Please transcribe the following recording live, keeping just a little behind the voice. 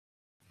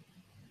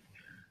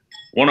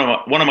One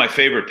of my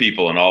favorite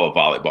people in all of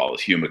volleyball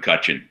is Hugh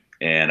McCutcheon,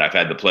 and I've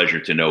had the pleasure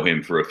to know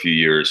him for a few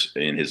years.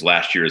 In his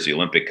last year as the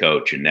Olympic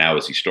coach, and now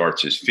as he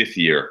starts his fifth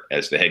year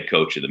as the head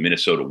coach of the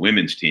Minnesota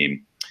women's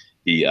team,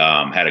 he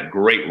had a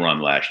great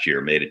run last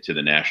year, made it to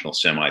the national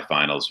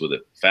semifinals with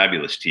a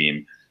fabulous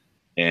team.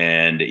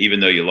 And even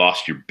though you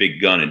lost your big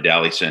gun in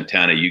Dally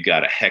Santana, you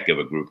got a heck of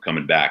a group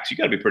coming back. So you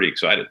got to be pretty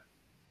excited.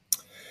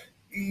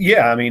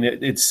 Yeah, I mean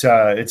it's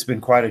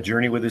been quite a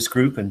journey with this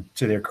group, and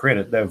to their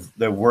credit,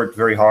 they've worked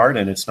very hard,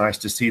 and it's nice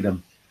to see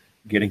them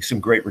getting some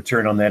great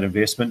return on that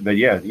investment. But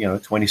yeah,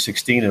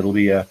 2016 it'll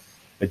be a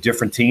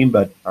different team,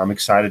 but I'm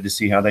excited to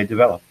see how they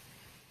develop.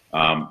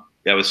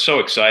 That was so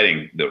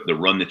exciting, the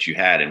run that you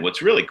had. And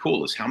what's really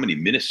cool is how many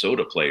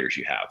Minnesota players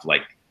you have,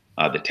 like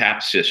the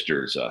Tapp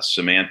sisters,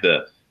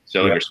 Samantha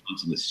Seliger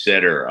Swanson, the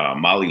setter,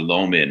 Molly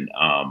Lohman.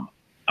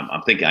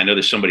 I'm thinking, I know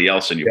there's somebody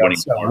else in your running.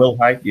 Will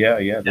Height,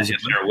 yeah.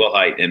 Sarah Will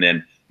Height. And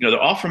then, they're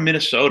all from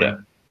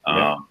Minnesota.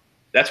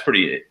 That's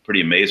pretty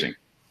amazing.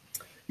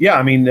 Yeah,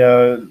 I mean,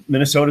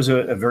 Minnesota's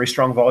a very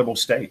strong volleyball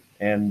state.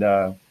 And,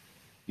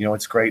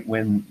 it's great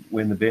when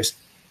the best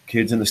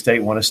kids in the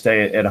state want to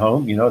stay at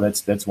home.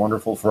 That's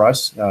wonderful for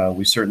us.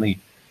 We certainly,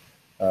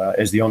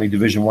 as the only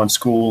Division I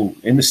school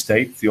in the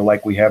state, feel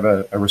like we have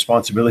a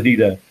responsibility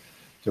to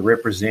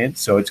represent.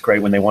 So it's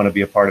great when they want to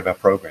be a part of our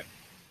program.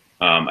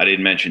 I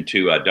didn't mention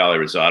too, Dolly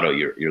Rosado,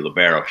 your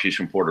libero. She's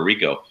from Puerto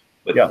Rico,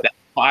 but that's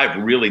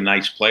 5 really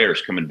nice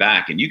players coming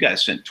back, and you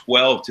guys sent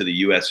 12 to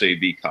the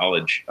USAB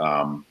college.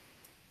 I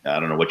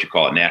don't know what you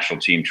call it,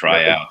 national team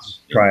tryouts.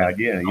 Tryout,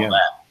 yeah.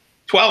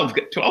 12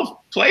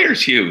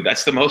 players, Hugh.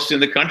 That's the most in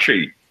the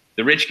country.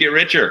 The rich get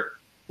richer.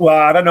 Well,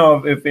 I don't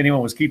know if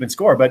anyone was keeping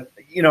score, but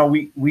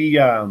we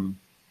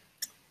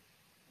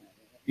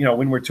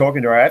when we're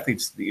talking to our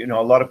athletes, a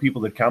lot of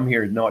people that come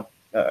here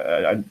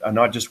are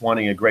not just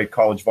wanting a great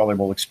college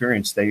volleyball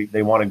experience.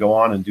 They want to go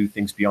on and do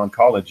things beyond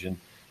college, and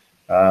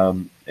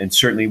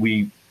certainly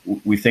we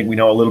think we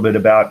know a little bit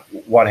about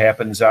what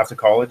happens after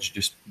college,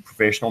 just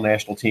professional,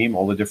 national team,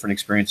 all the different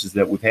experiences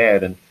that we've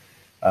had,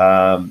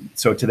 and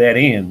so to that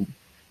end,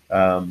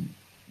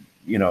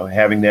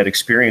 having that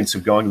experience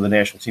of going to the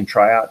national team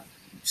tryout,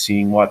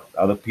 seeing what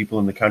other people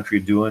in the country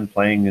are doing,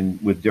 playing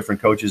with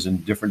different coaches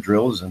and different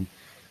drills, and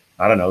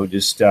I don't know,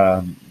 just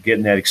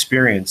getting that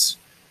experience.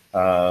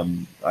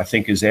 I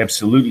think is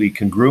absolutely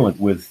congruent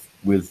with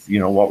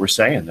what we're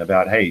saying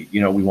about, hey,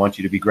 we want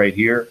you to be great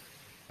here,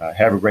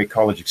 have a great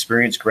college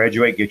experience,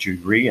 graduate, get your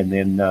degree, and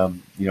then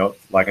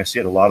like I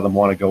said, a lot of them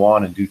want to go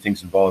on and do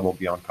things in volleyball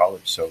beyond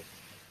college. So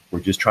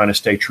we're just trying to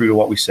stay true to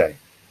what we say.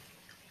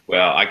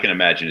 Well, I can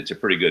imagine it's a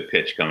pretty good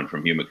pitch coming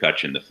from Hugh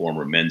McCutcheon, the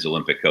former men's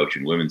Olympic coach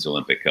and women's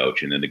Olympic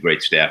coach, and then the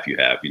great staff you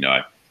have.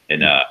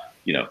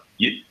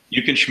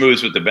 You can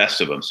schmooze with the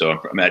best of them. So I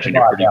imagine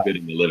you're pretty good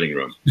in the living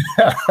room.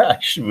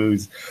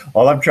 Schmooze.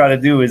 All I'm trying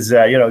to do is,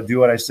 do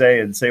what I say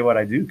and say what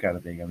I do, kind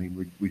of thing. I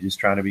mean, we're just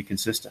trying to be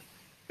consistent.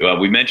 Well,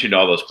 we mentioned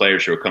all those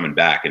players who are coming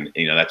back, and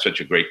that's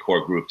such a great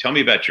core group. Tell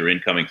me about your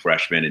incoming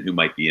freshmen and who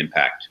might be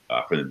impact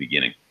from the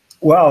beginning.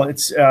 Well,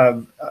 it's I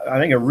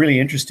think a really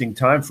interesting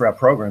time for our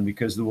program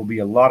because there will be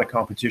a lot of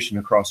competition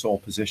across all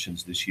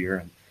positions this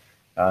year,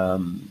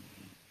 and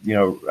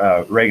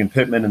Reagan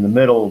Pittman in the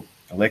middle,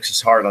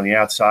 Alexis Hart on the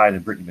outside,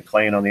 and Brittany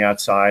McLean on the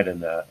outside,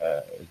 and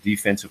a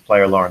defensive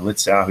player, Lauren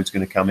Litzau, who's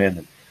going to come in.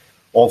 And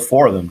all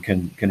 4 of them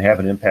can have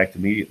an impact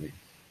immediately.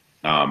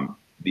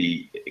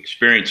 The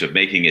experience of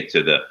making it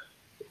to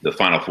the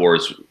Final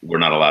Fours, we're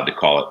not allowed to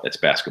call it. That's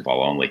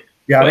basketball only.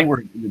 Yeah, but I think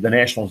we're the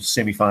national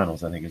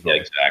semifinals, I think, as well.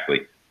 Yeah, exactly.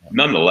 Yeah.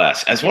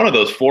 Nonetheless, as one of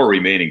those 4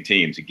 remaining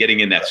teams,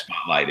 getting in that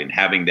spotlight and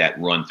having that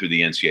run through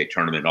the NCAA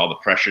tournament, all the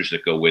pressures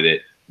that go with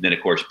it, and then,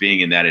 of course, being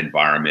in that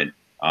environment,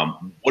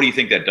 what do you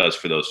think that does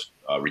for those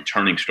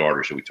returning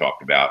starters that we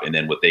talked about, and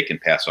then what they can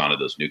pass on to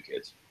those new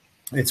kids?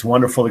 It's a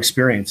wonderful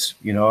experience.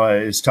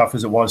 As tough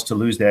as it was to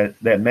lose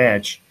that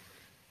match,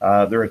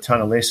 there are a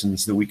ton of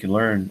lessons that we can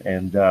learn,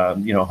 and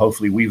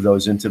hopefully weave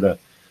those into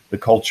the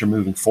culture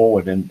moving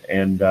forward.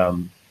 And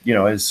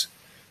as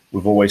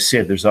we've always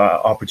said, there's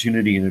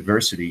opportunity in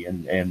adversity,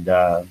 and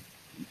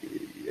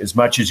as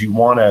much as you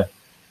want to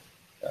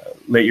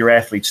let your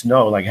athletes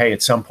know, like, hey,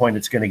 at some point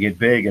it's going to get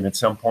big, and at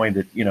some point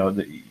that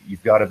that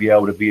you've got to be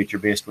able to be at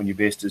your best when your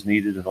best is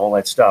needed, and all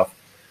that stuff.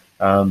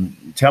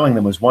 Telling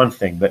them is one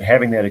thing, but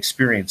having that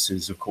experience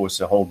is, of course,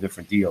 a whole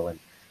different deal. And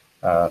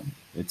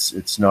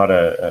it's not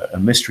a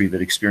mystery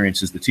that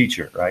experience is the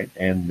teacher, right?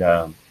 And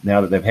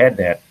now that they've had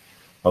that,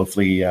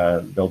 hopefully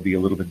they'll be a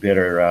little bit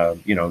better,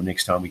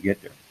 next time we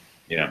get there.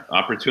 Yeah,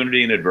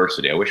 opportunity and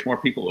adversity. I wish more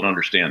people would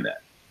understand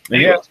that.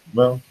 Anyway, yeah,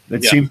 well,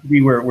 it seems to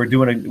be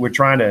we're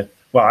trying to.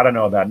 Well, I don't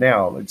know about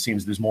now. It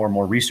seems there's more and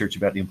more research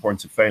about the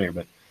importance of failure,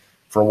 but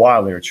for a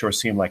while there, it sure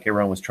seemed like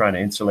everyone was trying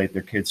to insulate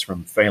their kids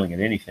from failing at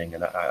anything,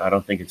 and I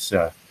don't think it's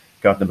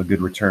got them a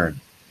good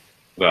return.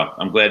 Well,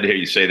 I'm glad to hear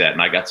you say that,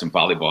 and I got some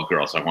volleyball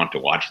girls. I want to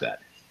watch that.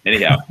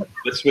 Anyhow,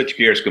 let's switch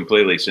gears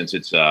completely since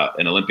it's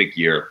an Olympic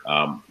year.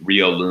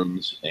 Rio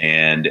looms,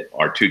 and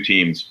our 2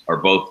 teams are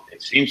both,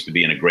 it seems to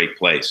be in a great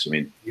place. I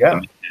mean,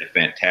 yeah, a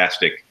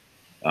fantastic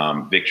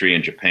victory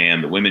in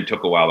Japan. The women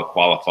took a while to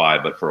qualify,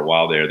 but for a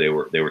while there, they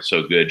were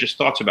so good. Just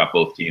thoughts about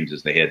both teams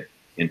as they head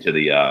into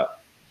the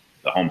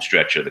home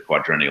stretch of the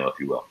quadrennial, if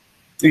you will.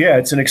 Yeah,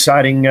 it's an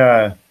exciting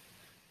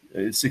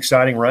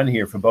run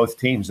here for both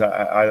teams.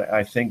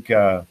 I think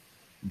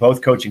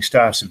both coaching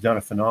staffs have done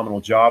a phenomenal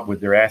job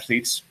with their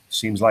athletes.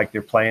 Seems like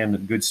they're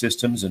playing good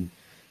systems, and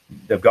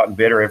they've gotten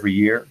better every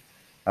year.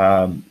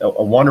 A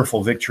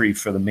wonderful victory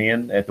for the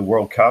men at the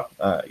World Cup.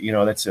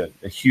 That's a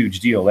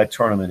huge deal. That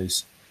tournament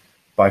is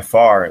by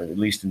far, at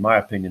least in my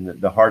opinion,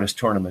 the hardest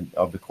tournament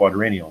of the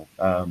quadrennial.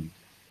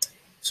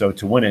 So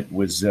to win it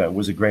was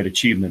a great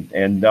achievement.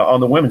 And on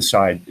the women's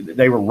side,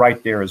 they were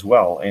right there as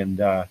well. And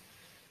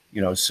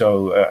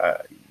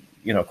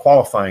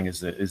qualifying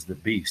is the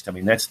beast. I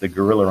mean, that's the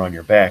gorilla on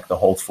your back. The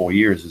whole 4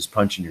 years is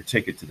punching your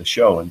ticket to the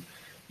show. And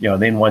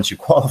then once you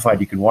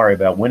qualified, you can worry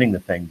about winning the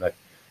thing. But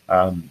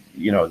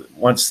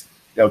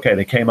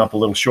they came up a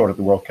little short at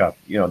the World Cup.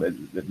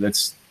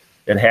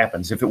 It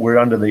happens. If it were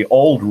under the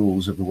old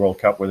rules of the World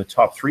Cup, where the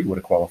top three would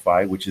have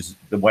qualified, which is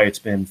the way it's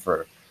been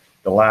for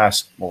the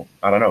last,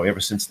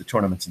 ever since the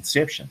tournament's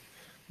inception,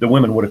 the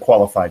women would have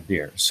qualified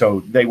there.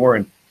 So they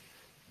weren't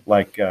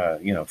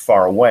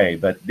far away.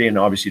 But then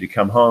obviously to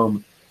come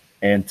home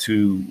and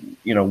to,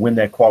 win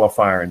that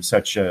qualifier in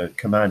such a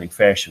commanding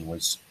fashion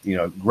was,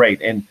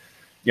 great. And,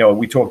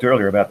 we talked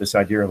earlier about this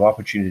idea of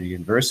opportunity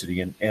and adversity.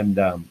 And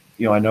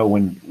I know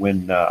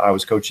when I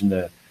was coaching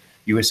the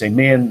USA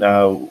men,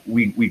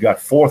 we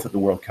got fourth at the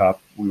World Cup.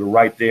 We were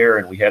right there,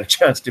 and we had a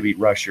chance to beat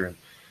Russia, and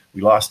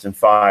we lost in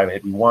 5.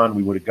 Had we won,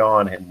 we would have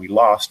gone, and we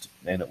lost,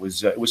 and it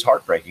was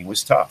heartbreaking. It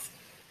was tough.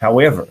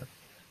 However,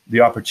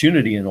 the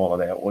opportunity in all of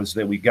that was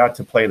that we got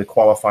to play the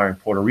qualifier in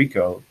Puerto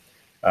Rico,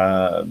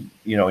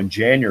 in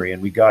January,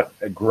 and we got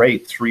a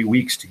great 3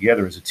 weeks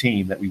together as a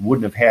team that we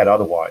wouldn't have had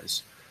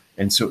otherwise.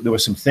 And so there were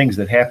some things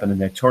that happened in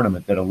that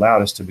tournament that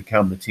allowed us to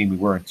become the team we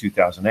were in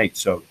 2008.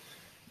 So,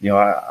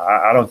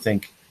 I don't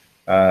think,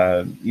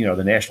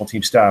 the national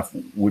team staff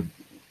would,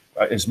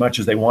 as much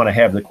as they want to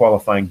have the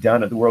qualifying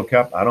done at the World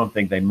Cup, I don't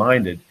think they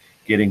minded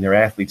getting their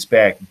athletes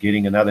back,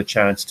 getting another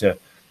chance to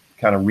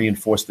kind of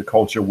reinforce the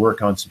culture,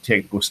 work on some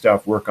technical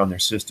stuff, work on their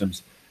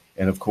systems,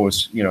 and of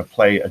course,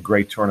 play a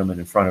great tournament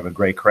in front of a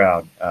great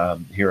crowd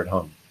here at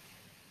home.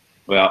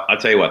 Well, I'll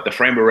tell you what, the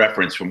frame of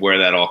reference from where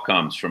that all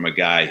comes from a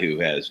guy who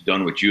has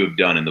done what you have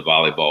done in the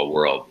volleyball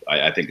world,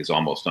 I think is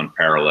almost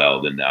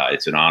unparalleled. And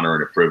it's an honor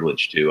and a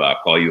privilege to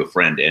call you a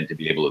friend and to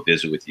be able to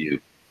visit with you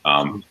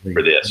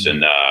for this.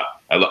 And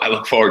I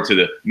look forward to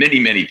the many,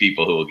 many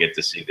people who will get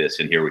to see this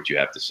and hear what you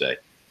have to say.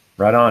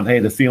 Right on. Hey,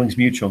 the feeling's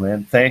mutual,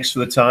 man. Thanks for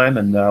the time,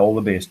 and all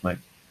the best, mate.